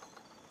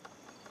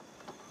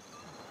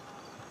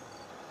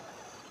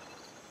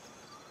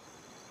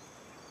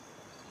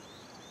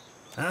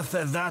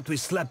 After that, we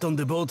slept on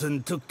the boat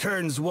and took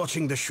turns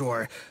watching the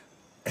shore.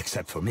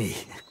 Except for me.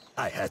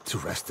 I had to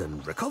rest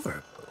and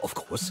recover, of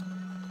course.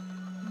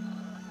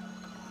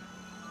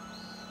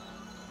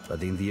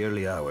 But in the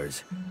early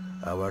hours,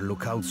 our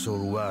lookouts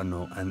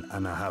Soruano and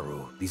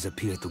Anaharu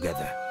disappeared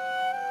together.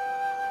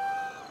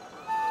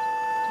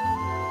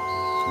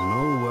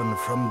 No one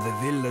from the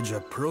village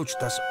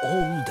approached us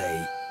all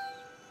day.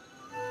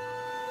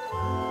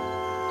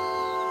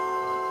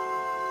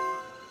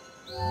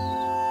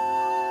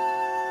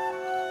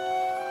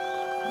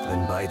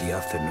 Then by the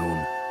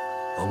afternoon,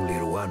 only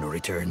Ruano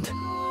returned.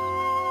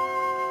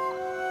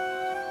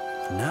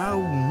 Now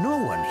no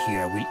one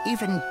here will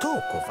even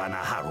talk of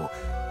Anaharu.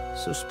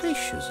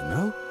 Suspicious,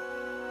 no?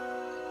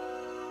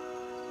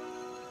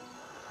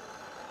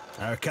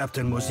 Our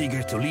captain was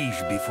eager to leave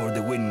before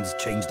the winds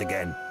changed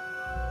again.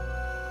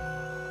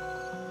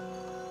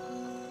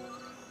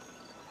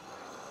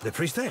 The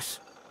priestess.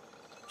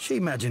 She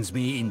imagines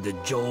me in the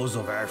jaws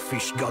of our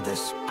fish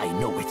goddess. I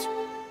know it.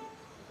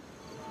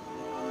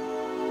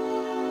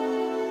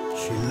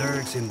 She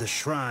lurks in the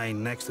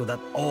shrine next to that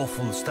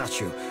awful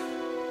statue.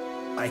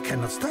 I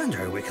cannot stand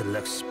her wicked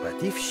looks,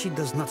 but if she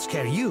does not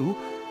scare you,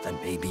 then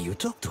maybe you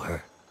talk to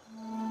her.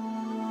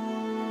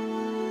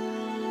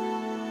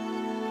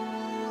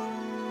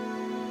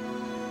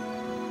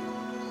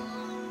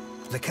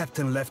 The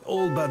captain left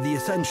all but the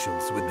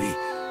essentials with me.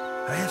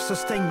 I have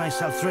sustained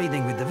myself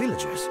trading with the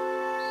villagers.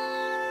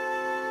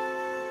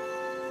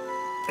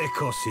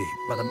 Ekosi,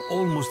 but I'm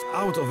almost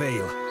out of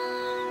ale.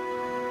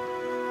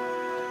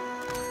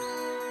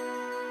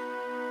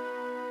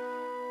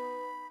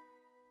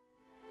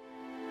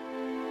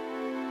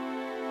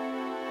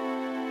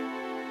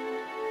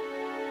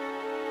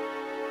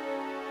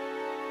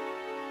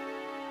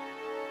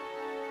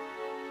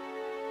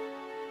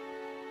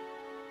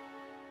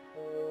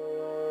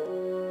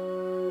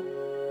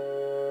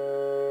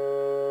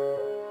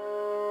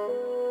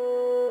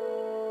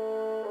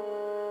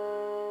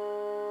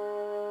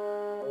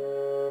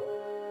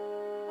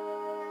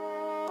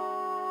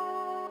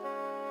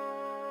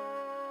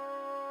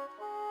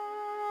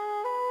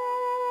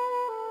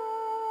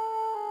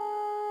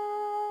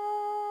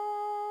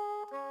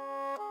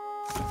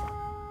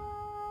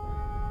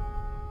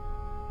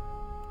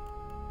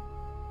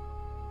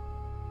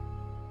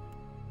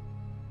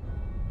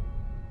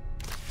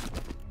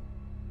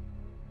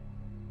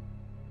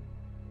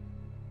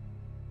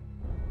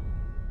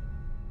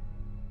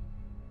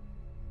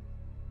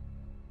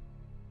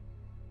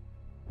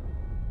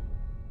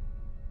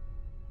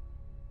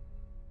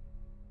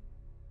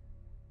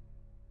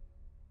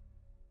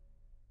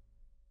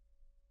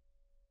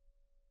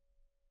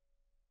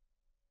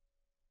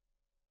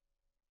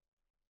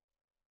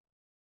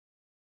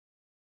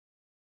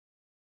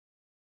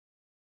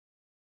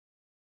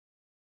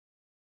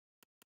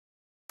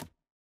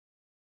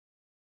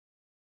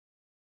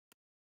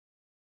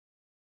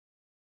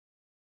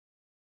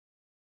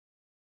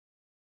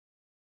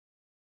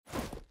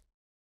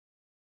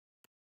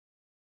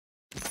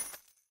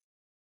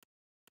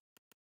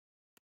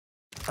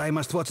 I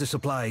must watch the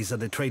supplies at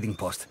the trading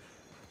post.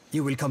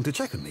 You will come to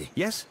check on me,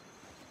 yes?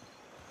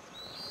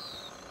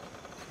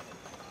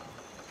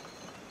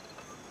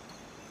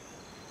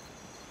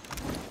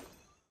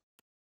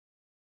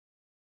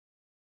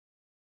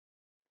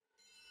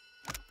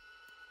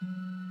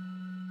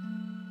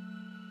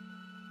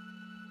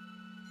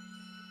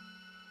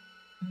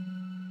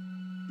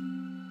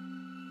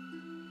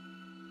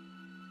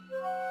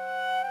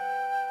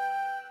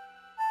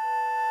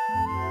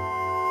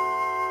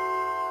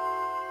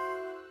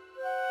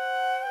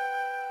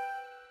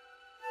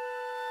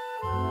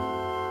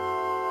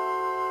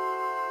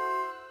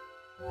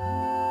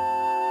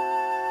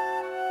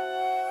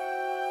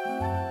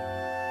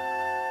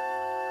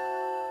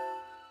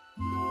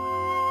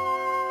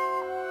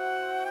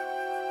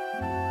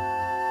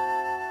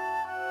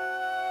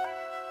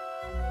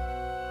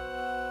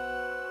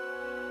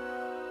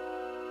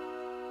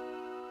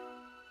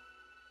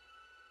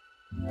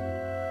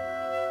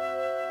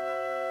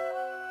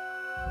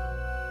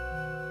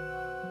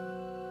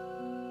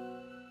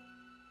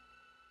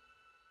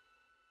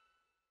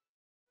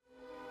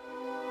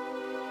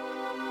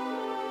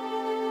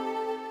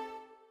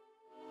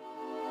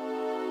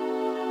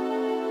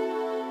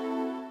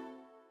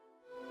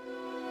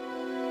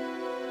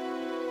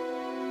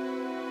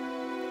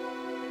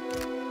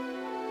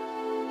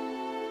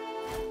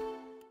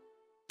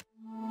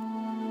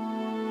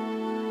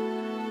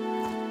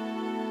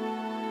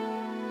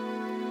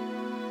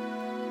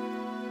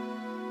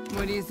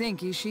 What do you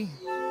think, Ishi?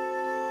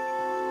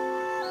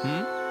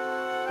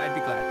 I'd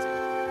be glad to.